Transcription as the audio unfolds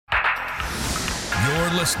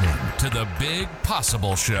You're listening to The Big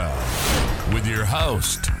Possible Show with your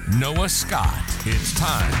host, Noah Scott. It's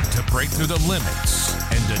time to break through the limits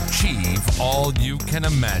and achieve all you can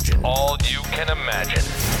imagine. All you can imagine.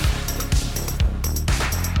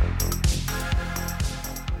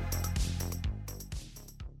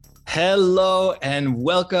 Hello and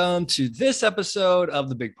welcome to this episode of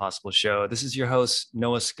The Big Possible Show. This is your host,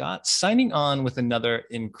 Noah Scott, signing on with another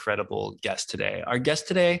incredible guest today. Our guest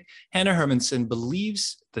today, Hanna Hermanson,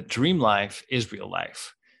 believes that dream life is real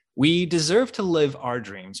life. We deserve to live our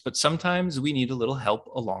dreams, but sometimes we need a little help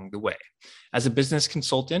along the way. As a business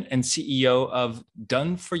consultant and CEO of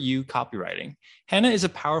Done For You Copywriting, Hanna is a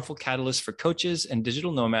powerful catalyst for coaches and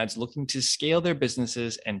digital nomads looking to scale their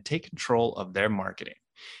businesses and take control of their marketing.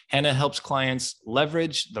 Hanna helps clients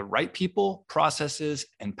leverage the right people, processes,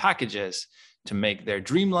 and packages to make their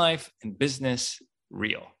dream life and business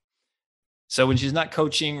real. So when she's not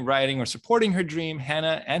coaching, writing, or supporting her dream,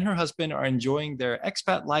 Hanna and her husband are enjoying their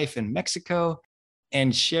expat life in Mexico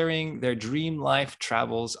and sharing their dream life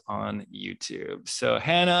travels on YouTube. So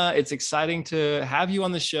Hanna, it's exciting to have you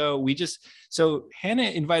on the show. So Hanna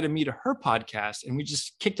invited me to her podcast and we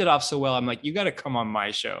just kicked it off so well. I'm like, you got to come on my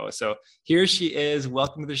show. So here she is.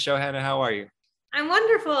 Welcome to the show, Hanna. How are you? I'm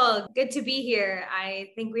wonderful. Good to be here. I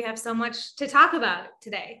think we have so much to talk about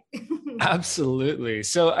today. Absolutely.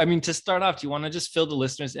 So, to start off, do you want to just fill the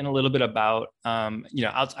listeners in a little bit about,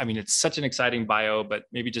 it's such an exciting bio, but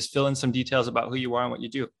maybe just fill in some details about who you are and what you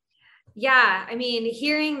do. Yeah.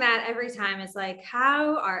 Hearing that every time is like,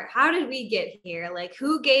 how did we get here? Like,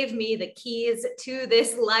 who gave me the keys to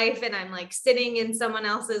this life? And I'm like sitting in someone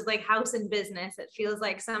else's like house and business. It feels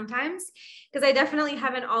like sometimes, because I definitely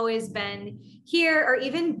haven't always been here or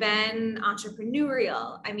even been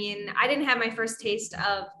entrepreneurial. I didn't have my first taste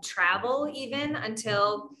of travel even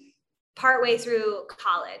until partway through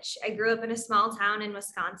college. I grew up in a small town in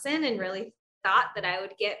Wisconsin and really thought that I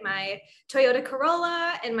would get my Toyota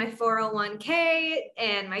Corolla and my 401k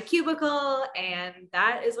and my cubicle. And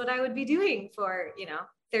that is what I would be doing for,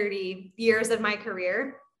 30 years of my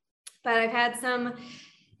career. But I've had some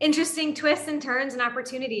interesting twists and turns and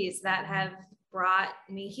opportunities that have brought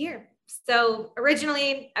me here. So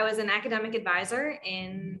originally I was an academic advisor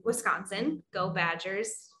in Wisconsin. Go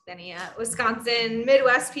Badgers. Any Wisconsin,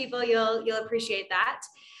 Midwest people, you'll appreciate that.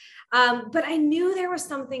 But I knew there was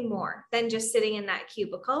something more than just sitting in that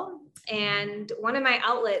cubicle. And one of my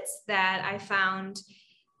outlets that I found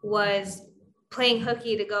was playing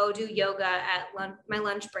hooky to go do yoga at my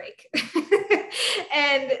lunch break.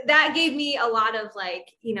 And that gave me a lot of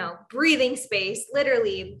breathing space,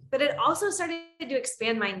 literally. But it also started to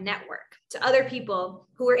expand my network to other people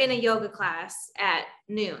who were in a yoga class at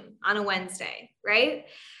noon on a Wednesday, right?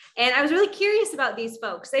 And I was really curious about these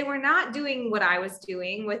folks. They were not doing what I was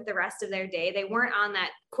doing with the rest of their day. They weren't on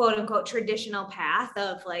that quote unquote traditional path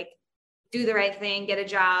of like, do the right thing, get a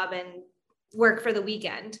job and work for the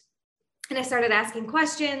weekend. And I started asking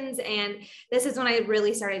questions. And this is when I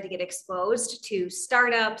really started to get exposed to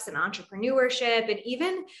startups and entrepreneurship and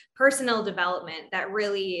even personal development that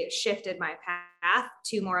really shifted my path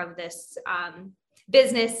to more of this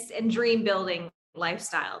business and dream building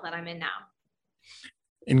lifestyle that I'm in now.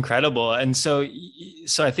 Incredible. And so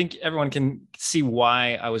I think everyone can see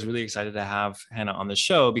why I was really excited to have Hanna on the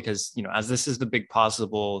show, because, as this is the big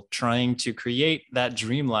possible, trying to create that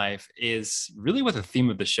dream life is really what the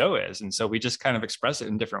theme of the show is. And so we just kind of express it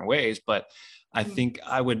in different ways. But I think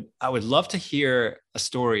I would love to hear a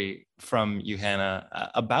story from you,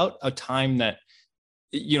 Hanna, about a time that,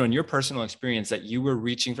 in your personal experience, that you were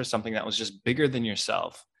reaching for something that was just bigger than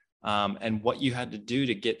yourself, and what you had to do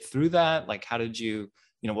to get through that. Like, how did you,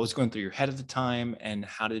 what was going through your head at the time, and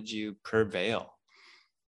how did you prevail?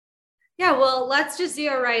 Yeah, well, let's just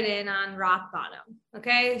zero right in on rock bottom.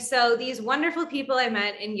 Okay. So these wonderful people I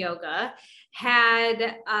met in yoga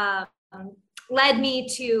had led me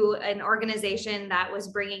to an organization that was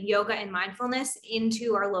bringing yoga and mindfulness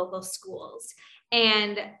into our local schools.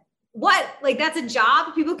 And that's a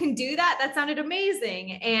job. People can do that. That sounded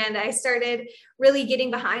amazing. And I started really getting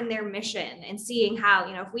behind their mission and seeing how,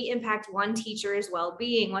 if we impact one teacher's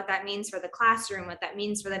well-being, what that means for the classroom, what that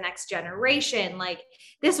means for the next generation,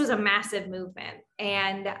 this was a massive movement.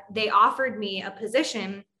 And they offered me a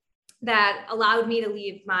position that allowed me to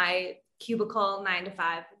leave my cubicle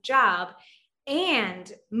 9-to-5 job and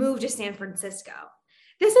move to San Francisco.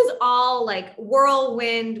 This is all like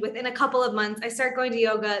whirlwind. Within a couple of months, I start going to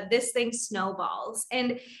yoga. This thing snowballs.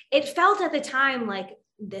 And it felt at the time like,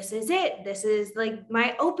 this is it. This is like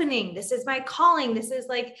my opening. This is my calling. This is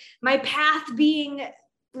like my path being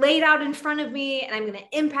laid out in front of me and I'm going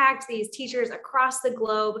to impact these teachers across the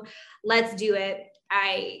globe. Let's do it.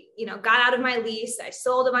 I, got out of my lease. I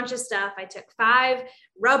sold a bunch of stuff. I took 5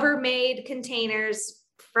 Rubbermaid containers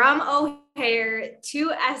from O'Hare to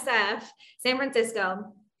SF, San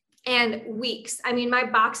Francisco, and weeks. I mean, my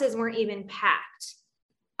boxes weren't even packed.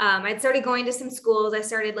 I'd started going to some schools. I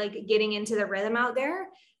started like getting into the rhythm out there.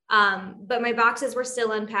 But my boxes were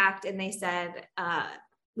still unpacked and they said,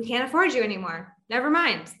 we can't afford you anymore. Never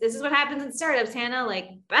mind. This is what happens in startups, Hannah, like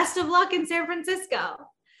best of luck in San Francisco.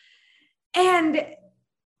 And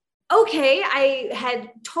okay, I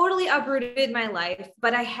had totally uprooted my life,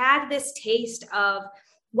 but I had this taste of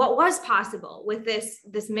what was possible with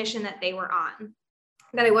this mission that they were on,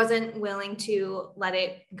 that I wasn't willing to let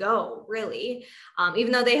it go, really,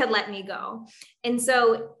 even though they had let me go. And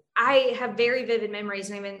so I have very vivid memories,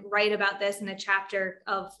 and I even write about this in a chapter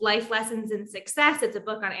of Life Lessons in Success. It's a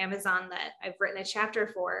book on Amazon that I've written a chapter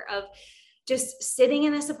for, of just sitting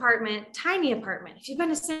in this apartment, tiny apartment. If you've been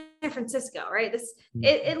to San Francisco, right?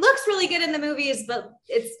 It looks really good in the movies, but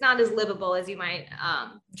it's not as livable as you might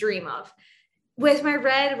dream of. With my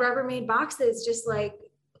red Rubbermaid boxes, just like,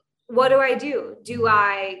 what do? Do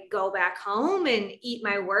I go back home and eat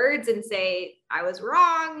my words and say, I was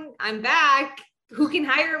wrong, I'm back, who can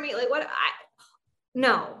hire me? Like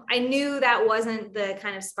no, I knew that wasn't the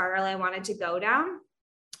kind of spiral I wanted to go down,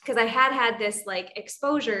 because I had this like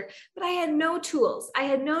exposure, but I had no tools. I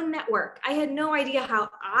had no network. I had no idea how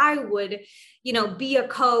I would, be a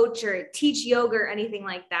coach or teach yoga or anything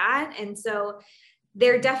like that. And so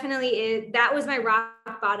there definitely is, that was my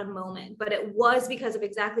rock bottom moment, but it was because of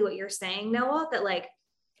exactly what you're saying, Noah, that like,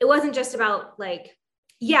 it wasn't just about like,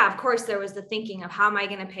 yeah, of course there was the thinking of how am I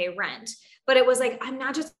going to pay rent, but it was like, I'm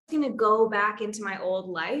not just going to go back into my old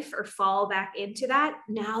life or fall back into that.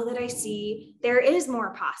 Now that I see there is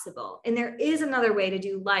more possible and there is another way to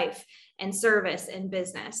do life and service and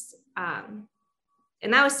business. And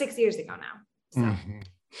that was 6 years ago now. So,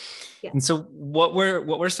 yeah. And so what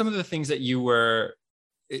were some of the things that you were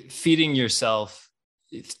feeding yourself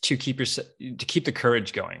to keep the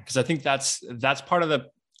courage going? Because I think that's part of the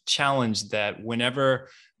challenge, that whenever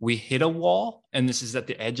we hit a wall, and this is at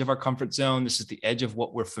the edge of our comfort zone, this is the edge of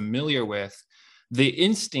what we're familiar with, the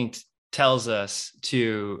instinct tells us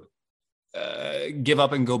to give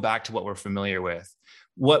up and go back to what we're familiar with.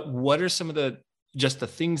 What are some of the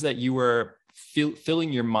things that you were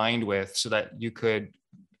filling your mind with so that you could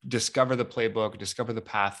discover the playbook, discover the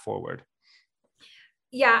path forward?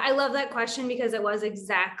 Yeah, I love that question, because it was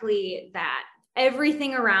exactly that.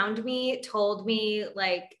 Everything around me told me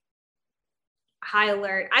like, high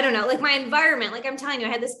alert. I don't know, like my environment, like I'm telling you, I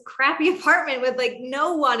had this crappy apartment with like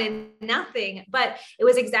no one and nothing, but it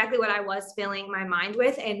was exactly what I was filling my mind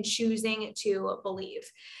with and choosing to believe.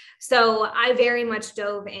 So I very much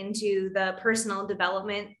dove into the personal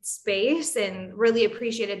development space and really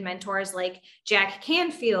appreciated mentors like Jack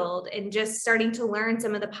Canfield, and just starting to learn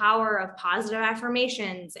some of the power of positive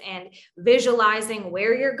affirmations and visualizing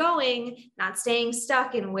where you're going, not staying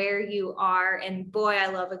stuck in where you are. And boy,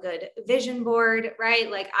 I love a good vision board,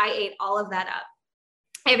 right? Like I ate all of that up.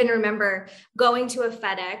 I even remember going to a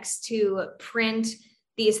FedEx to print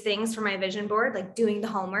these things for my vision board, like doing the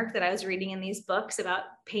homework that I was reading in these books about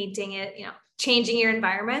painting it, changing your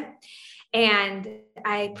environment. And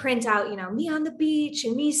I print out, me on the beach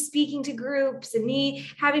and me speaking to groups and me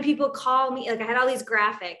having people call me. Like I had all these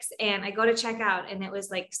graphics, and I go to check out and it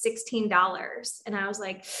was like $16. And I was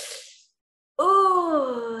like,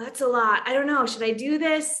 oh, that's a lot. I don't know. Should I do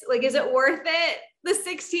this? Like, is it worth it? The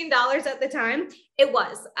 $16 at the time, it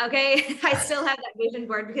was. Okay. I still have that vision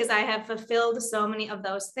board because I have fulfilled so many of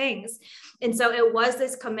those things. And so it was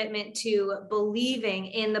this commitment to believing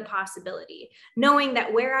in the possibility, knowing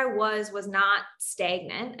that where I was not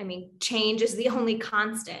stagnant. I mean, change is the only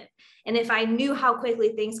constant. And if I knew how quickly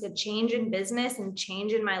things could change in business and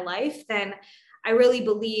change in my life, then I really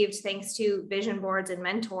believed, thanks to vision boards and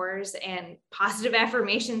mentors and positive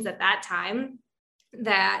affirmations at that time,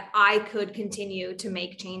 that I could continue to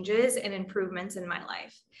make changes and improvements in my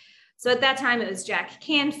life. So at that time, it was Jack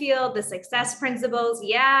Canfield, the success principles.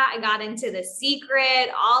 Yeah, I got into The Secret,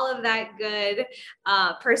 all of that good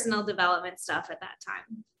personal development stuff at that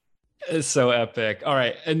time. It's so epic. All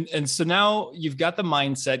right. And so now you've got the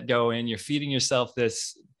mindset going, you're feeding yourself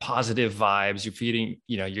this positive vibes, you're feeding,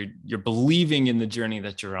 you're believing in the journey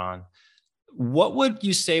that you're on. What would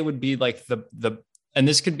you say would be like and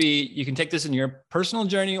this could be, you can take this in your personal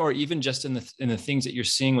journey or even just in the things that you're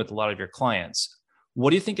seeing with a lot of your clients.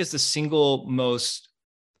 What do you think is the single most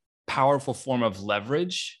powerful form of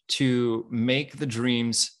leverage to make the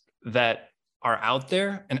dreams that are out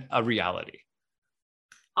there a reality?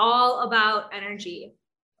 all about energy,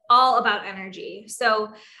 all about energy.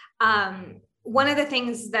 So, one of the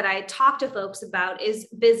things that I talk to folks about is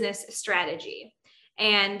business strategy.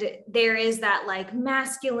 And there is that like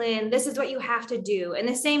masculine, this is what you have to do. And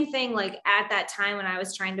the same thing, like at that time when I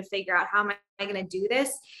was trying to figure out how am I going to do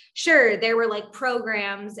this? Sure, there were like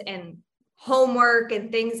programs and homework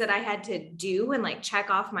and things that I had to do and like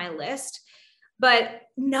check off my list. But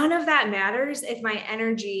none of that matters if my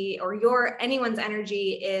energy or anyone's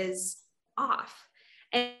energy is off.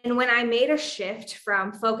 And when I made a shift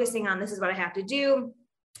from focusing on this is what I have to do,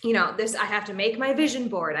 I have to make my vision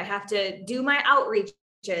board, I have to do my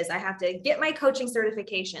outreaches, I have to get my coaching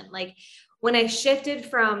certification. Like when I shifted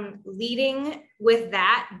from leading with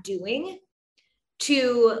that doing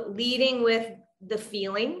to leading with the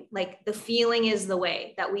feeling, like the feeling is the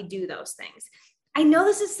way that we do those things. I know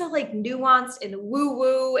this is so like nuanced and woo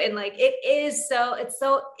woo, and like it's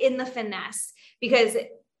so in the finesse, because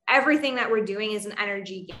everything that we're doing is an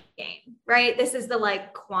energy game, right? This is the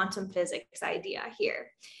like quantum physics idea here.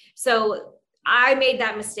 So I made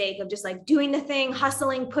that mistake of just like doing the thing,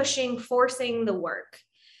 hustling, pushing, forcing the work.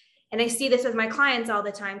 And I see this with my clients all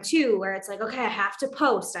the time too, where it's like, okay, I have to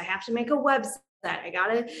post, I have to make a website, I got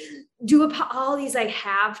to do all these like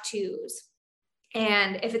have tos.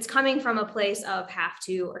 And if it's coming from a place of have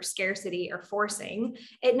to or scarcity or forcing,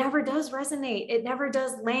 it never does resonate. It never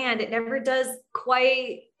does land. It never does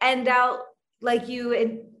quite end out like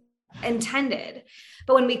you intended.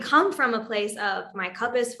 But when we come from a place of my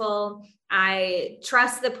cup is full, I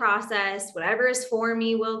trust the process, whatever is for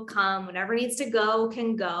me will come, whatever needs to go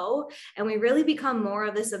can go. And we really become more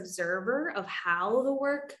of this observer of how the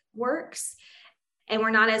work works. And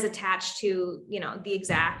we're not as attached to, the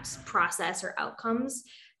exact process or outcomes.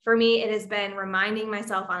 For me, it has been reminding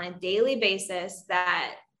myself on a daily basis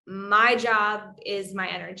that my job is my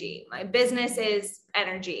energy. My business is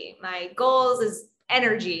energy. My goals is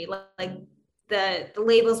energy. Like the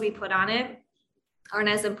labels we put on it aren't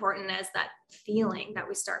as important as that feeling that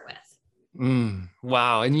we start with.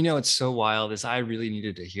 Wow. And it's so wild is I really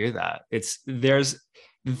needed to hear that.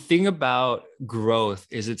 The thing about growth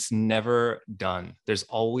is it's never done. There's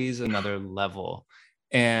always another level.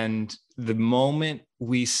 And the moment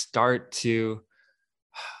we start to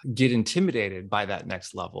get intimidated by that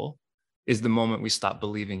next level is the moment we stop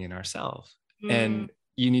believing in ourselves. And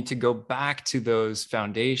you need to go back to those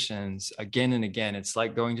foundations again and again. It's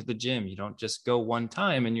like going to the gym. You don't just go one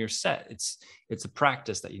time and you're set. It's a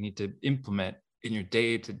practice that you need to implement in your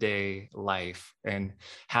day-to-day life. And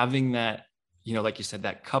having that, like you said,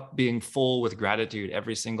 that cup being full with gratitude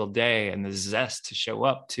every single day and the zest to show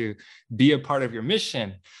up to be a part of your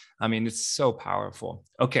mission. I mean, it's so powerful.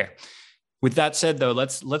 Okay. With that said, though,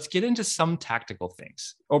 let's get into some tactical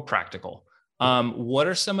things or practical. What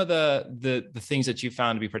are some of the things that you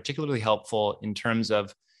found to be particularly helpful in terms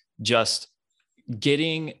of just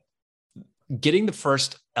getting the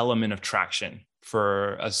first element of traction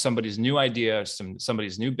for somebody's new idea,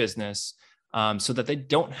 somebody's new business, so that they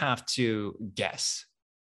don't have to guess?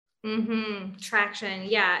 Traction.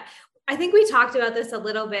 Yeah. I think we talked about this a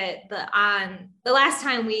little bit on the last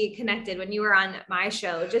time we connected when you were on my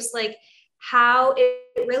show, just like how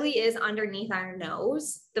it really is underneath our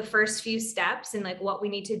nose, the first few steps and like what we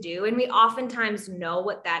need to do. And we oftentimes know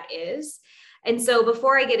what that is. And so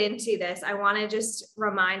before I get into this, I want to just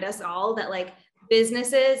remind us all that like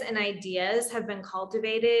businesses and ideas have been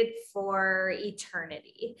cultivated for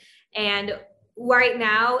eternity. And right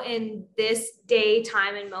now in this day,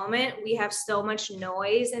 time, and moment, we have so much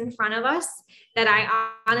noise in front of us that I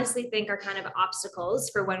honestly think are kind of obstacles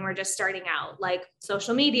for when we're just starting out, like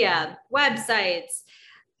social media, websites,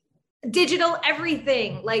 digital,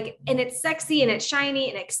 everything. And it's sexy and it's shiny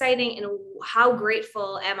and exciting. And how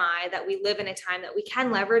grateful am I that we live in a time that we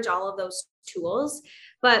can leverage all of those tools,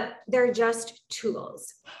 but they're just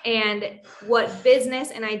tools. And what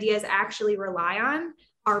business and ideas actually rely on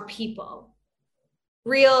are people.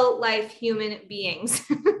 Real life human beings,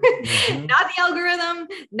 not the algorithm,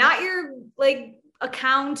 not your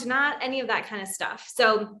account, not any of that kind of stuff.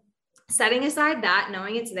 So setting aside that,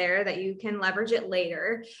 knowing it's there, that you can leverage it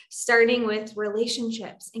later, starting with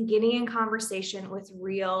relationships and getting in conversation with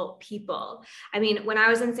real people. I mean, when I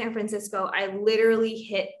was in San Francisco, I literally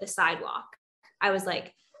hit the sidewalk. I was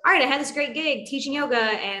like, all right, I had this great gig teaching yoga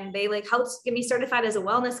and they helped get me certified as a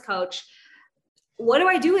wellness coach. What do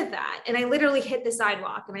I do with that? And I literally hit the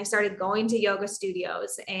sidewalk and I started going to yoga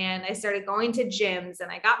studios and I started going to gyms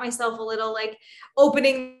and I got myself a little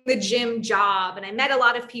opening the gym job. And I met a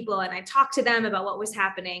lot of people and I talked to them about what was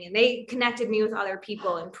happening and they connected me with other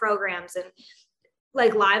people and programs and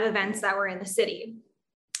live events that were in the city.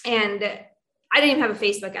 And I didn't even have a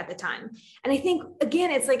Facebook at the time. And I think,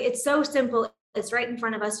 again, it's like, it's so simple. It's right in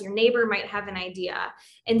front of us. Your neighbor might have an idea.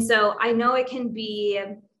 And so I know it can be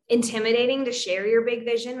intimidating to share your big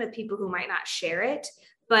vision with people who might not share it.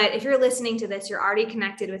 But if you're listening to this, you're already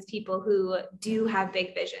connected with people who do have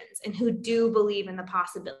big visions and who do believe in the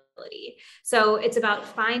possibility. So it's about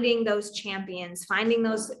finding those champions, finding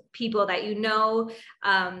those people that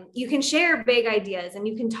you can share big ideas and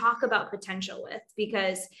you can talk about potential with.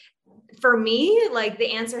 Because for me, like,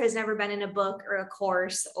 the answer has never been in a book or a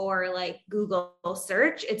course or like Google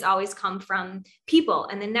search. It's always come from people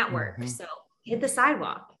and the network. Mm-hmm. So hit the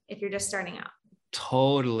sidewalk if you're just starting out.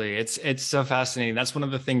 Totally. It's so fascinating. That's one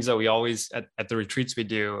of the things that we always, at the retreats we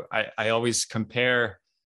do, I always compare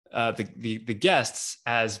the guests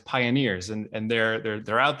as pioneers, and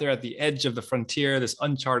they're out there at the edge of the frontier, this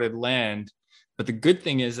uncharted land. But the good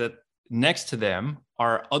thing is that next to them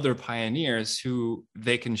are other pioneers who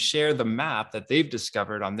they can share the map that they've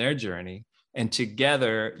discovered on their journey. And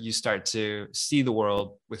together you start to see the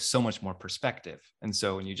world with so much more perspective. And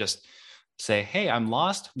so when you just say, hey, I'm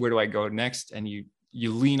lost, where do I go next? And you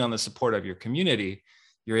lean on the support of your community,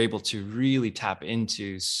 you're able to really tap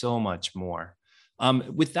into so much more.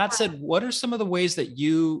 With that said, what are some of the ways that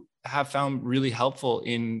you have found really helpful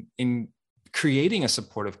in creating a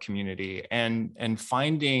supportive community and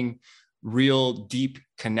finding real deep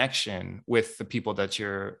connection with the people that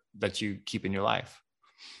you keep in your life?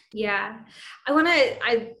 Yeah,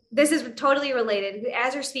 this is totally related.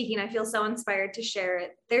 As you're speaking, I feel so inspired to share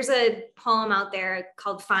it. There's a poem out there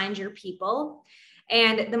called Find Your People.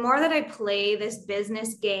 And the more that I play this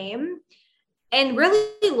business game and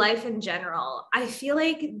really life in general, I feel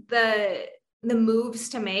like the moves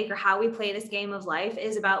to make or how we play this game of life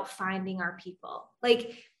is about finding our people.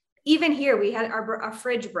 Like, even here, we had our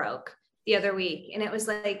fridge broke the other week, and it was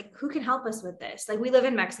like, who can help us with this? Like, we live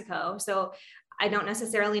in Mexico, so I don't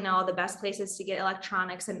necessarily know the best places to get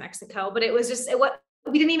electronics in Mexico, but it was just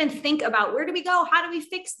we didn't even think about, where do we go? How do we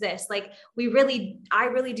fix this? Like, I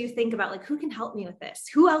really do think about, like, who can help me with this?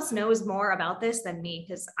 Who else knows more about this than me?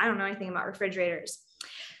 Because I don't know anything about refrigerators.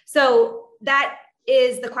 So that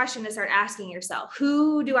is the question to start asking yourself.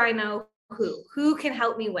 Who do I know? Who can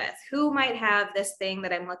help me with? Who might have this thing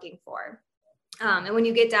that I'm looking for? And when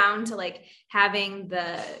you get down to like having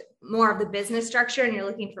the more of the business structure and you're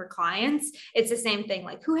looking for clients, it's the same thing.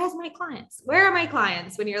 Like, who has my clients? Where are my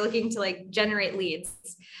clients? When you're looking to like generate leads.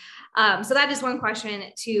 So that is one question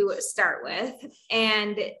to start with.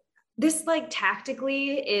 And this, like,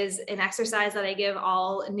 tactically is an exercise that I give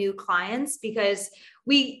all new clients, because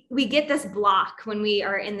we get this block when we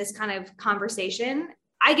are in this kind of conversation.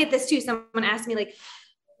 I get this too. Someone asked me, like,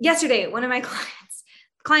 yesterday, one of my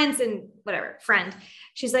clients and whatever, friend,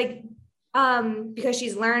 she's like, because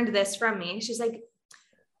she's learned this from me. She's like,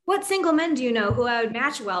 what single men do you know who I would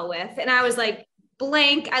match well with? And I was like,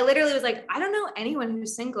 blank. I literally was like, I don't know anyone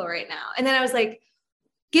who's single right now. And then I was like,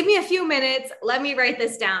 give me a few minutes. Let me write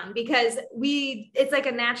this down, because it's like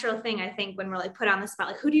a natural thing. I think when we're like put on the spot,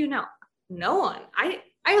 like, who do you know? No one. I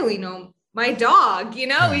only know my dog, we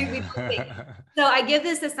don't think. So I give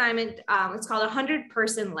this assignment. It's called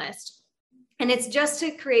 100-person list. And it's just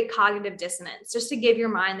to create cognitive dissonance, just to give your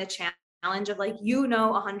mind the challenge of, like,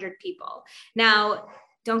 100 people. Now,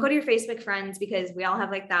 don't go to your Facebook friends, because we all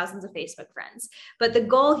have like thousands of Facebook friends. But the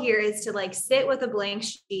goal here is to like sit with a blank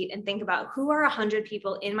sheet and think about, who are 100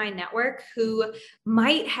 people in my network who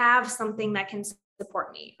might have something that can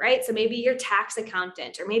support me, right? So maybe your tax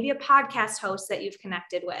accountant, or maybe a podcast host that you've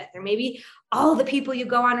connected with, or maybe all the people you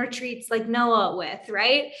go on retreats like Noah with,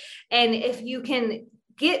 right? And if you can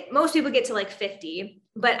most people get to like 50,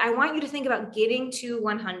 but I want you to think about getting to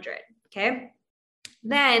 100. Okay.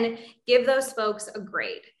 Then give those folks a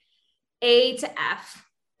grade, A to F,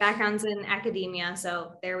 backgrounds in academia.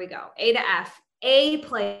 So there we go. A to F. A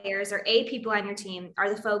players or A people on your team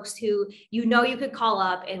are the folks who, you could call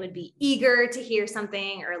up and would be eager to hear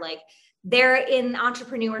something, or like they're in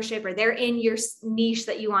entrepreneurship, or they're in your niche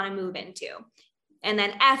that you want to move into. And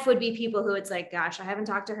then F would be people who it's like, gosh, I haven't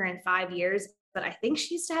talked to her in 5 years, but I think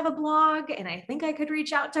she used to have a blog and I think I could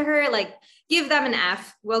reach out to her. Like, give them an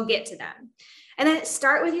F. We'll get to them. And then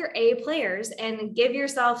start with your A players and give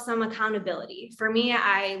yourself some accountability. For me,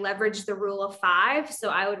 I leverage the rule of 5. So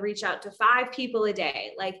I would reach out to 5 people a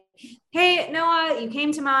day. Like, hey, Noah, you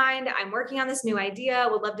came to mind. I'm working on this new idea.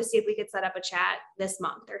 Would love to see if we could set up a chat this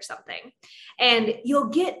month or something. And you'll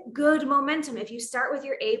get good momentum if you start with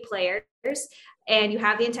your A players and you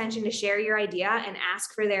have the intention to share your idea and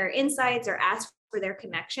ask for their insights or ask for their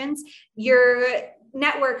connections. Your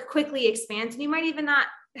network quickly expands, and you might even not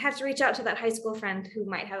have to reach out to that high school friend who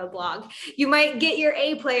might have a blog. You might get your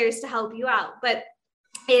A players to help you out, but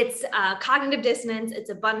it's cognitive dissonance, it's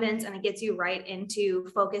abundance, and it gets you right into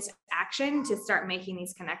focused action to start making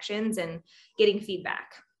these connections and getting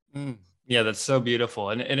feedback. Yeah, that's so beautiful.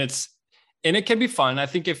 And it can be fun. I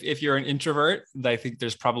think if you're an introvert, I think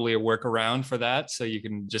there's probably a workaround for that. So you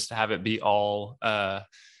can just have it be all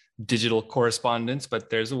digital correspondence,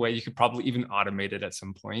 but there's a way you could probably even automate it at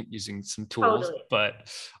some point using some tools. Totally.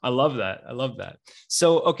 But I love that.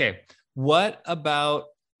 So, okay. What about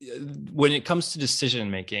when it comes to decision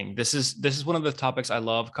making? This is one of the topics I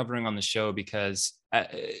love covering on the show, because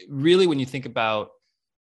really, when you think about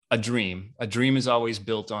a dream is always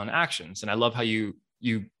built on actions. And I love how you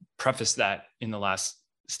preface that in the last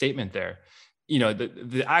statement there.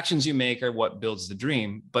 The actions you make are what builds the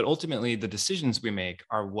dream, but ultimately the decisions we make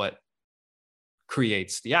are what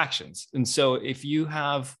creates the actions. And so if you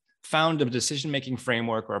have found a decision-making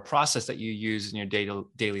framework or a process that you use in your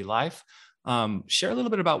daily life, share a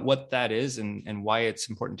little bit about what that is and why it's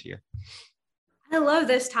important to you. I love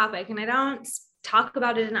this topic, and I don't talk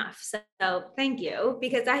about it enough. So thank you,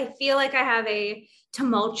 because I feel like I have a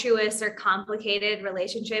tumultuous or complicated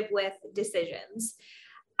relationship with decisions.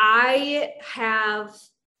 I have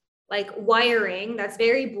like wiring that's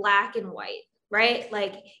very black and white, right?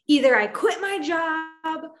 Like either I quit my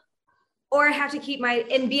job, or I have to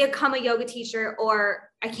become a yoga teacher, or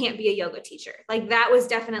I can't be a yoga teacher. Like that was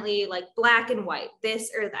definitely like black and white,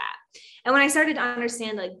 this or that. And when I started to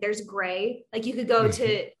understand like there's gray, like you could go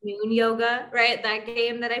to noon yoga, right? That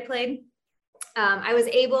game that I played. I was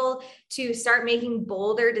able to start making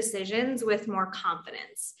bolder decisions with more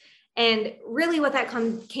confidence. And really what that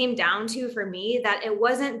came down to for me, that it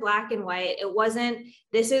wasn't black and white. It wasn't,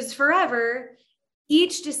 this is forever.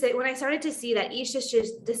 When I started to see that each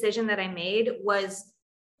decision that I made was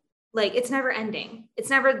like, it's never ending. It's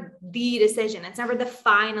never the decision. It's never the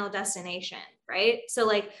final destination. Right. So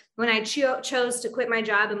like when I chose to quit my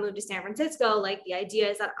job and move to San Francisco, like the idea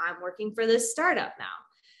is that I'm working for this startup now.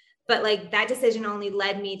 But like that decision only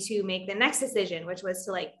led me to make the next decision, which was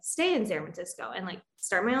to like stay in San Francisco and like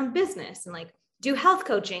start my own business and like do health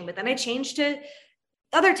coaching. But then I changed to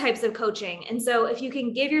other types of coaching. And so if you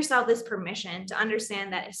can give yourself this permission to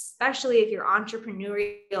understand that, especially if you're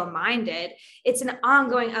entrepreneurial minded, it's an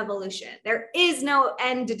ongoing evolution. There is no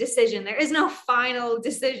end decision. There is no final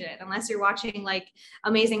decision, unless you're watching like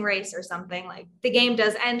Amazing Race or something. Like the game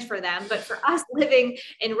does end for them, but for us living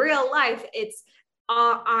in real life, it's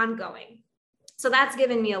ongoing. So that's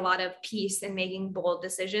given me a lot of peace in making bold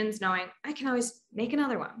decisions, knowing I can always make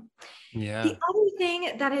another one. Yeah. The other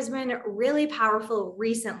thing that has been really powerful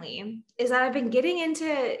recently is that I've been getting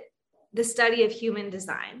into the study of human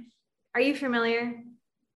design. Are you familiar?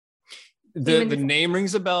 The name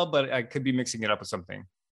rings a bell, but I could be mixing it up with something.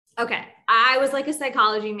 Okay. I was like a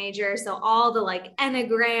psychology major. So all the like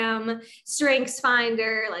Enneagram, Strengths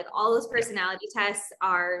Finder, like all those personality tests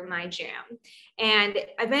are my jam. And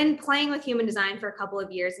I've been playing with human design for a couple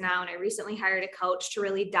of years now. And I recently hired a coach to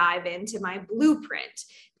really dive into my blueprint,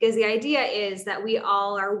 because the idea is that we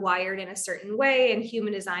all are wired in a certain way, and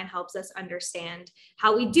human design helps us understand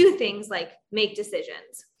how we do things like make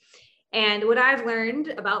decisions. And what I've learned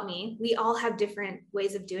about me, we all have different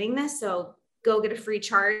ways of doing this. So go get a free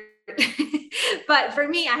chart. But for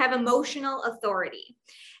me, I have emotional authority.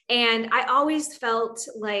 And I always felt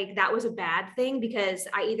like that was a bad thing, because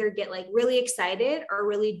I either get like really excited or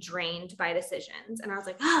really drained by decisions. And I was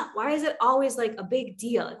like, why is it always like a big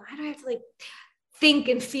deal? Why do I have to like think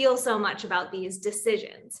and feel so much about these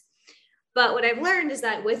decisions? But what I've learned is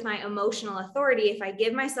that with my emotional authority, if I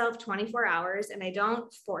give myself 24 hours and I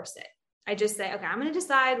don't force it, I just say, okay, I'm going to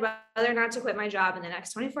decide whether or not to quit my job in the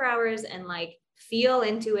next 24 hours and like feel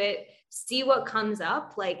into it, see what comes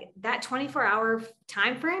up. Like that 24-hour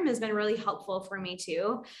time frame has been really helpful for me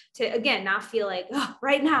too, to again, not feel like,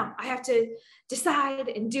 right now I have to decide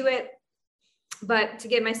and do it, but to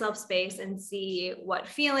give myself space and see what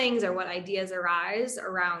feelings or what ideas arise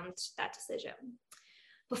around that decision.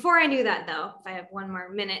 Before I knew that though, if I have one more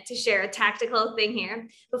minute to share a tactical thing here,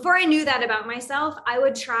 before I knew that about myself, I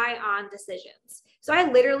would try on decisions. So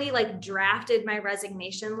I literally like drafted my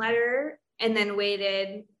resignation letter and then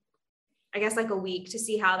waited, I guess like a week to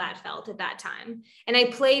see how that felt at that time. And I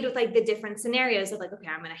played with like the different scenarios of like, okay,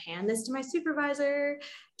 I'm going to hand this to my supervisor.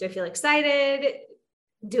 Do I feel excited?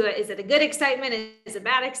 Is it a good excitement? Is it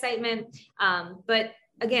bad excitement? But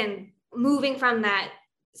again, moving from that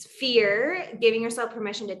fear, giving yourself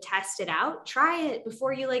permission to test it out, try it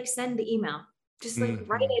before you like send the email, just like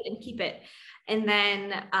write it and keep it. And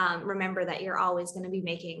then remember that you're always going to be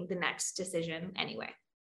making the next decision anyway.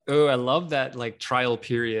 Oh, I love that like trial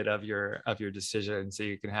period of your decision. So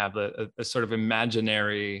you can have a sort of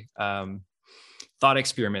imaginary thought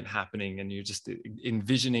experiment happening, and you're just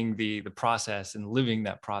envisioning the process and living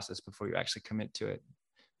that process before you actually commit to it.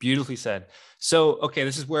 Beautifully said. So, okay,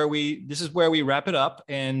 this is where we wrap it up.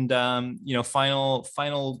 And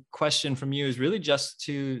final question from you is really just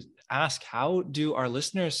to ask, how do our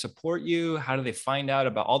listeners support you? How do they find out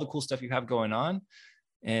about all the cool stuff you have going on,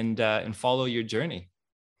 and follow your journey?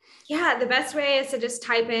 Yeah, the best way is to just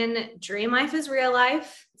type in "Dream Life is Real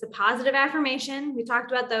Life." It's a positive affirmation. We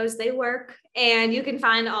talked about those, they work. And you can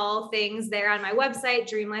find all things there on my website,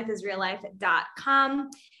 dreamlifeisreallife.com.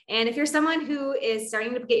 And if you're someone who is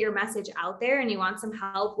starting to get your message out there and you want some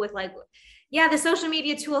help with the social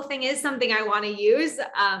media tool thing is something I want to use.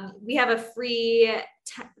 We have a free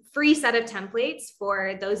set of templates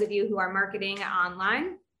for those of you who are marketing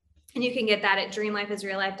online. And you can get that at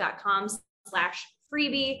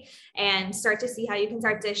dreamlifeisreallife.com/freebie and start to see how you can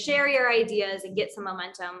start to share your ideas and get some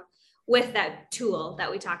momentum with that tool that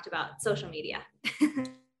we talked about, social media.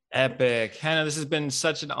 Epic. Hanna, this has been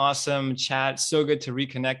such an awesome chat. So good to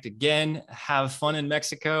reconnect again. Have fun in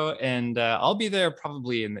Mexico. And I'll be there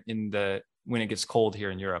probably when it gets cold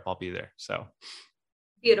here in Europe. I'll be there. So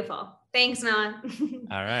beautiful. Thanks, Noah.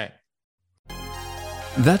 All right.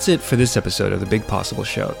 That's it for this episode of The Big Possible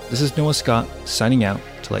Show. This is Noah Scott signing out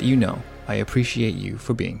to let you know I appreciate you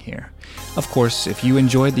for being here. Of course, if you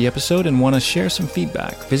enjoyed the episode and want to share some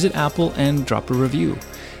feedback, visit Apple and drop a review.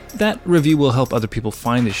 That review will help other people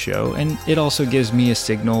find the show, and it also gives me a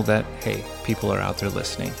signal that, hey, people are out there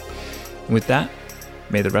listening. And with that,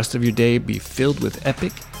 may the rest of your day be filled with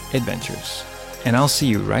epic adventures. And I'll see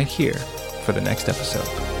you right here for the next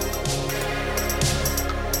episode.